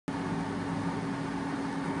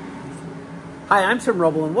Hi, I'm Tim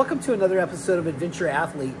Roble, and welcome to another episode of Adventure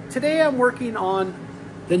Athlete. Today I'm working on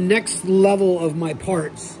the next level of my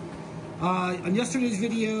parts. On yesterday's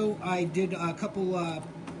video, I did a couple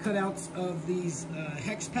cutouts of these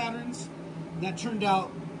hex patterns. That turned out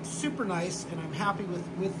super nice, and I'm happy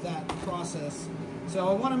with that process. So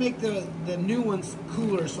I want to make the new ones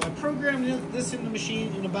cooler. So I programmed this in the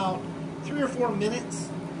machine in about 3 or 4 minutes,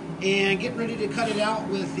 and getting ready to cut it out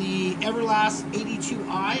with the Everlast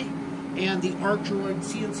 82i. And the Ark Droid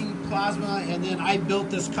CNC plasma, and then I built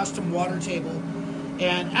this custom water table,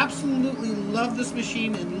 and absolutely love this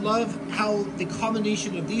machine and love how the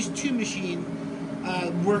combination of these two machines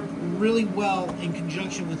work really well in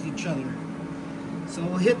conjunction with each other. So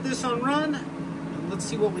we'll hit this on run and let's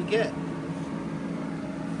see what we get.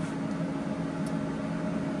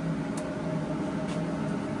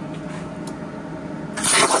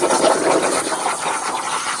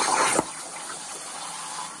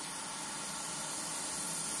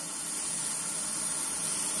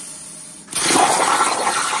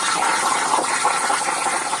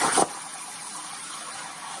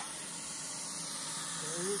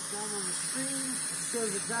 Down on the screen, it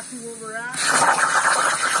shows exactly where we're at.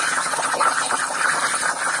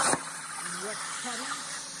 And what's cutting.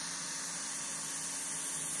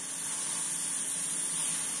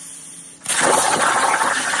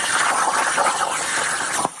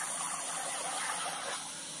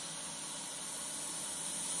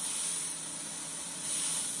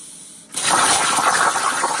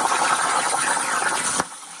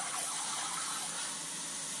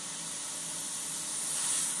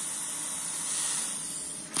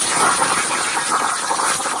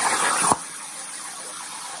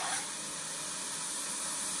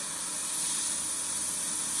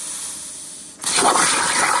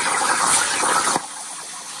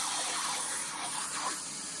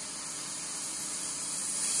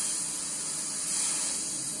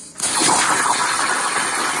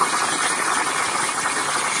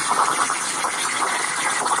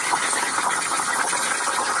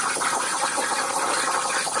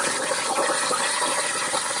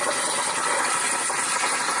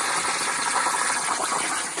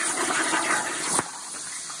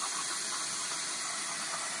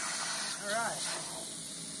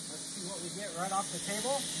 Right off the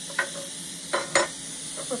table.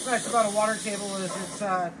 What's nice about a water table is it's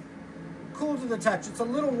cool to the touch. It's a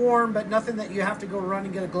little warm, but nothing that you have to go run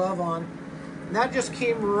and get a glove on. And that just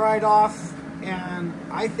came right off, and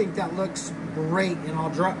I think that looks great. And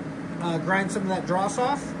I'll grind some of that dross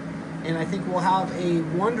off, and I think we'll have a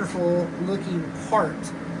wonderful looking part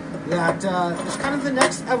that is kind of the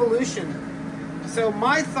next evolution. So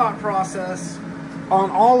my thought process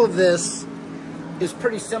on all of this is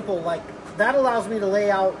pretty simple. Like, that allows me to lay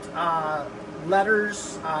out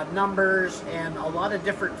letters, numbers, and a lot of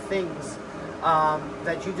different things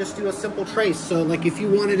that you just do a simple trace. So like if you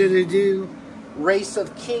wanted to do Race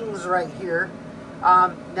of Kings right here,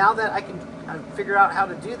 now that I can figure out how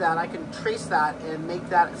to do that, I can trace that and make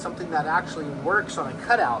that something that actually works on a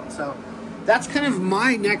cutout. So that's kind of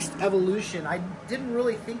my next evolution. I didn't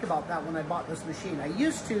really think about that when I bought this machine. I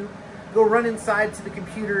used to go run inside to the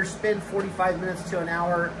computer, spend 45 minutes to an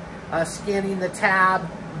hour scanning the tab,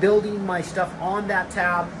 building my stuff on that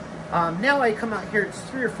tab. Now I come out here, it's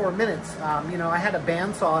 3 or 4 minutes. You know, I had a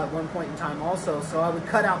bandsaw at one point in time also, so I would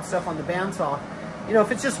cut out stuff on the bandsaw. You know, if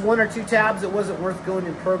it's just 1 or 2 tabs, it wasn't worth going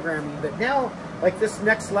and programming. But now, like, this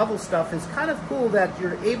next level stuff is kind of cool that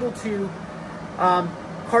you're able to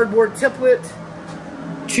cardboard template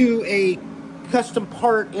to a custom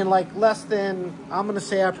part in like less than, I'm gonna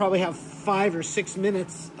say I probably have 5 or 6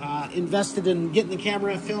 minutes invested in getting the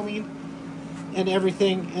camera, filming, and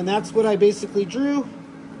everything. And that's what I basically drew.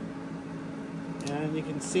 And you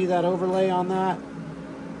can see that overlay on that.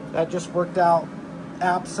 That just worked out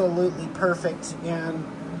absolutely perfect. And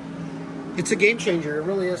it's a game changer. It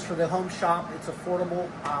really is for the home shop. It's affordable.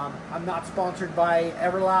 I'm not sponsored by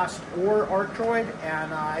Everlast or Ark Droid,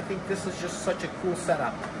 and I think this is just such a cool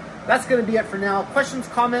setup. That's going to be it for now. Questions,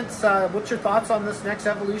 comments, what's your thoughts on this next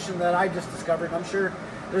evolution that I just discovered? I'm sure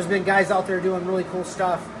there's been guys out there doing really cool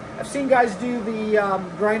stuff. I've seen guys do the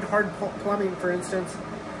grind hard plumbing, for instance.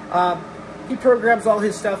 He programs all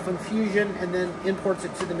his stuff in Fusion and then imports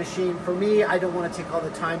it to the machine. For me, I don't want to take all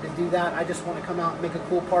the time to do that. I just want to come out and make a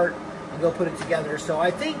cool part and go put it together. So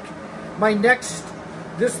I think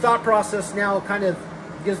this thought process now kind of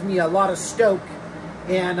gives me a lot of stoke.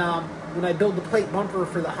 And when I build the plate bumper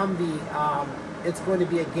for the Humvee, it's going to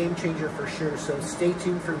be a game changer for sure. So stay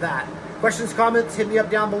tuned for that. Questions, comments, hit me up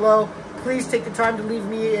down below. Please take the time to leave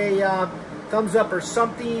me a thumbs up or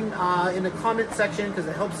something in the comment section, because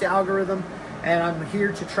it helps the algorithm. and I'm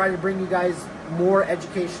here to try to bring you guys more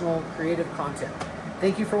educational, creative content.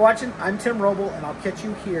 Thank you for watching. I'm Tim Roble, and I'll catch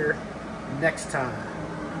you here next time.